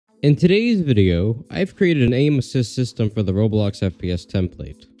In today's video, I've created an aim assist system for the ROBLOX FPS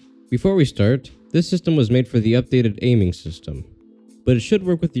template. Before we start, this system was made for the updated aiming system, but it should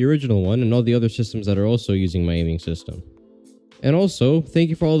work with the original one and all the other systems that are also using my aiming system. And also, thank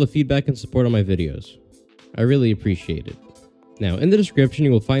you for all the feedback and support on my videos. I really appreciate it. Now, in the description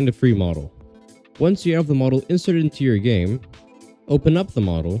you will find a free model. Once you have the model inserted into your game, open up the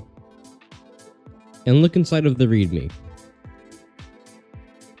model, and look inside of the README.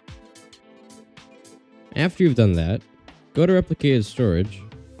 After you've done that, go to Replicated Storage,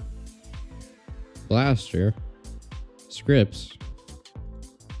 Blaster, Scripts,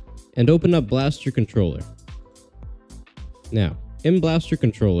 and open up Blaster Controller. Now, in Blaster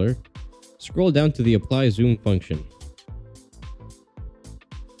Controller, scroll down to the Apply Zoom function.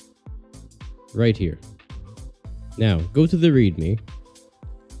 Right here. Now, go to the README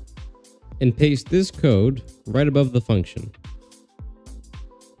and paste this code right above the function.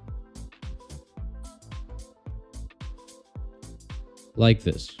 Like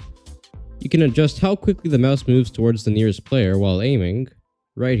this. You can adjust how quickly the mouse moves towards the nearest player while aiming,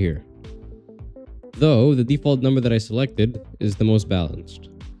 right here. Though, the default number that I selected is the most balanced.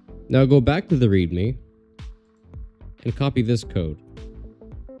 Now go back to the README and copy this code.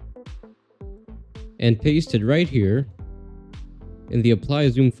 And paste it right here in the Apply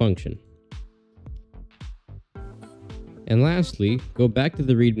Zoom function. And lastly, go back to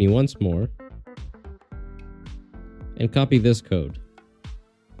the README once more and copy this code.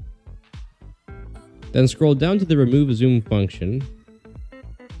 Then scroll down to the Remove Zoom function,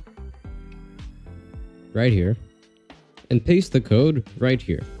 right here, and paste the code right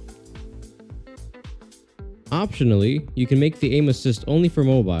here. Optionally, you can make the aim assist only for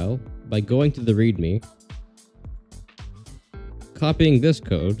mobile by going to the README, copying this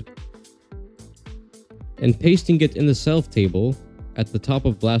code, and pasting it in the Self table at the top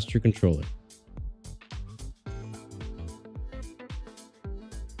of Blaster Controller.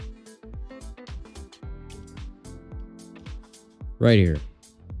 Right here.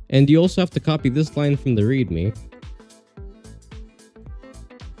 And you also have to copy this line from the README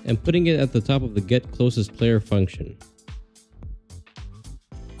and putting it at the top of the Get Closest Player function.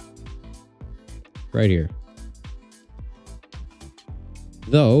 Right here.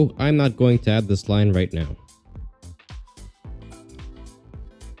 Though, I'm not going to add this line right now.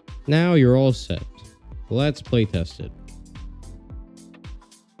 Now you're all set. Let's playtest it.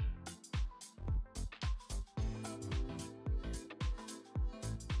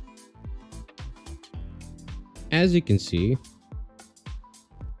 As you can see,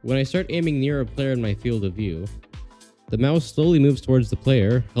 when I start aiming near a player in my field of view, the mouse slowly moves towards the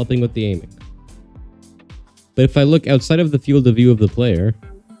player, helping with the aiming. But if I look outside of the field of view of the player,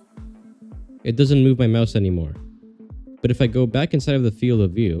 it doesn't move my mouse anymore. But if I go back inside of the field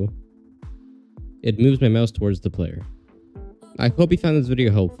of view, it moves my mouse towards the player. I hope you found this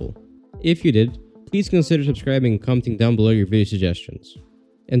video helpful. If you did, please consider subscribing and commenting down below your video suggestions.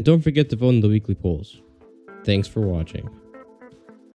 And don't forget to vote in the weekly polls. Thanks for watching.